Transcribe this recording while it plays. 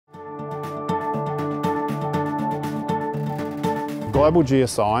Global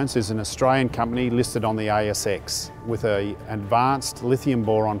Geoscience is an Australian company listed on the ASX with an advanced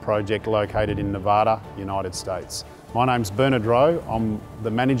lithium-boron project located in Nevada, United States. My name's Rowe. I'm the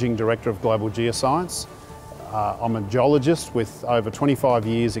Managing Director of Global Geoscience. I'm a geologist with over 25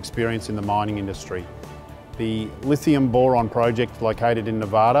 years experience in the mining industry. The lithium-boron project located in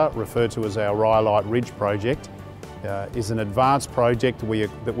Nevada, referred to as our Rhyolite Ridge project, is an advanced project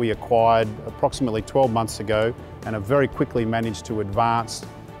that we acquired approximately 12 months ago and have very quickly managed to advance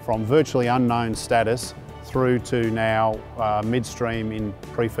from virtually unknown status through to now midstream in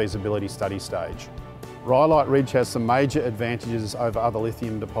pre-feasibility study stage. Rhyolite Ridge has some major advantages over other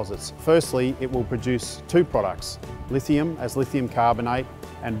lithium deposits. Firstly, it will produce two products, lithium as lithium carbonate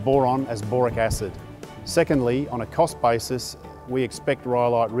and boron as boric acid. Secondly, on a cost basis, we expect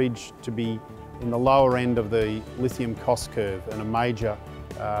Rhyolite Ridge to be in the lower end of the lithium cost curve and a major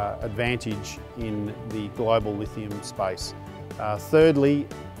advantage in the global lithium space. Thirdly,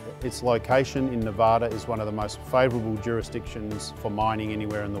 its location in Nevada is one of the most favourable jurisdictions for mining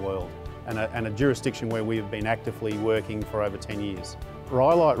anywhere in the world and a jurisdiction where we have been actively working for over 10 years.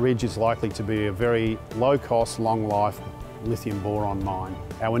 Rhyolite Ridge is likely to be a very low-cost, long-life lithium-boron mine.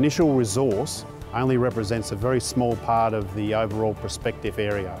 Our initial resource only represents a very small part of the overall prospective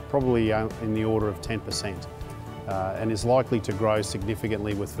area, probably in the order of 10%, and is likely to grow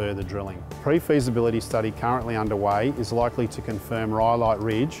significantly with further drilling. Pre-feasibility study currently underway is likely to confirm Rhyolite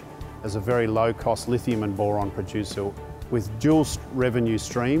Ridge as a very low-cost lithium and boron producer with dual revenue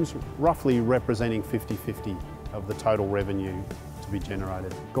streams, roughly representing 50-50 of the total revenue to be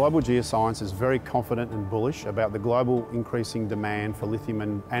generated. Global Geoscience is very confident and bullish about the global increasing demand for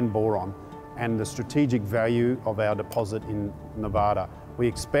lithium and boron and the strategic value of our deposit in Nevada. We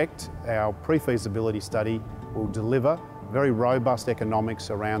expect our pre-feasibility study will deliver very robust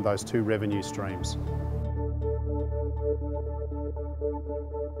economics around those two revenue streams.